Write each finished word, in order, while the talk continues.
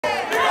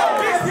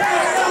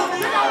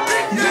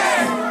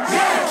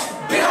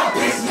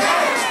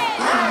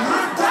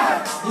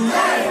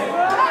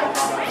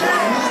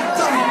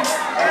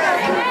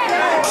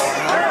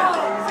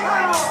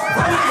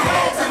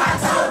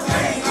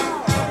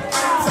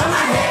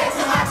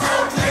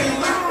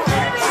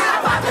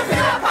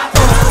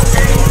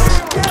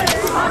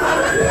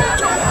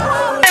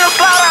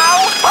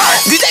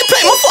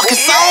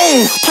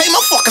Play my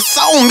fucking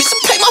song, bitch.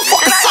 Play my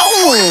fucking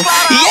song.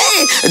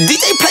 Yeah,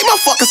 DJ play my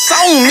fucking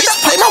song, bitch.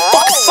 Play my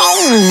fucking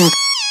song.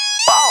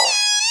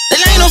 It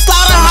ain't no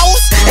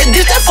slaughterhouse, and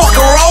this that fucking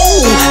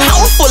road.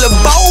 House full of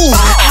bows,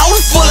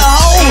 house full of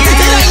hoes.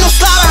 It ain't no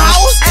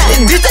slaughterhouse,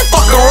 and this that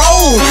fucking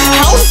road.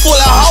 House full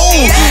of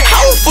hoes,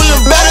 house full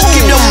of better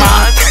keep your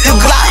mouth. You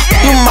glock,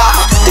 you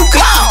mop, you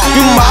glock,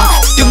 you mop,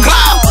 you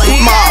glock,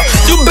 you mop.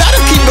 You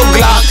better keep your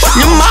glock,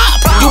 you mop,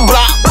 you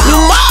block, you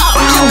mop,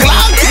 you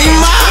glock, you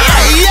mop.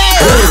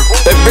 Yeah.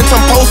 That bitch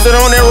I'm posted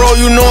on that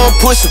road, you know I'm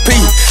pushing P.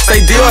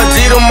 Say DRG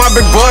to my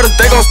big brothers,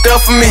 they gon' step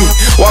for me.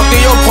 Walk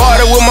through your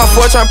party with my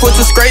foot, tryna put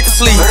you straight to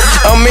sleep.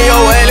 I'm in your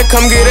alley,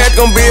 come get that,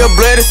 gon' be a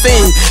bloody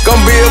scene. Gon'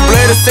 be a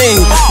bloody scene.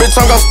 Bitch,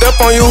 I'm gon' step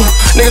on you.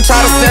 Nigga try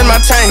to stand my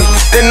chain,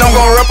 then I'm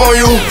gon' rep on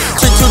you.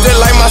 Treat you just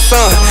like my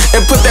son,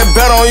 and put that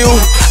bet on you.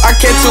 I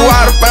catch you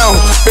out of bounds,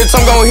 bitch,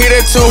 I'm gon' hit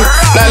that too.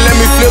 Now let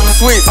me flip the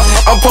switch,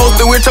 I'm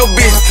posted with your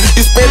bitch.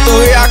 You spin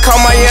through here, I call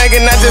my young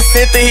and I just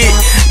sent the hit.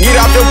 Get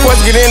off your porch,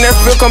 get in that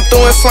field, come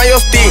through and slang your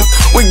stick.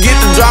 We get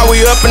the drive, we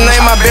up and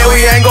ain't my bed,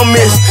 we ain't gon'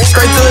 miss.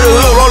 Straight to the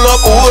hood, roll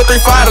up a wood,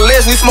 3-5 to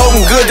less. We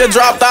smoking good, just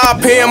dropped out,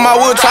 pay in my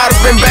wood. Try to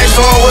spin back,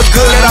 showing what's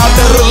good. Let out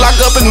that hood, lock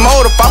up his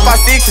motor.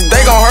 5-5-6,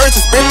 they gon' hurt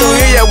you. Spin through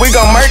here, yeah, we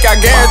gon' murk. I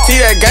guarantee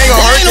that gang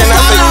gon' hurt you. Ain't no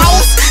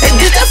slaughterhouse, and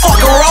this that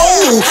fucking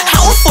road.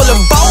 House full of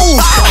bows,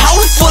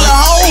 house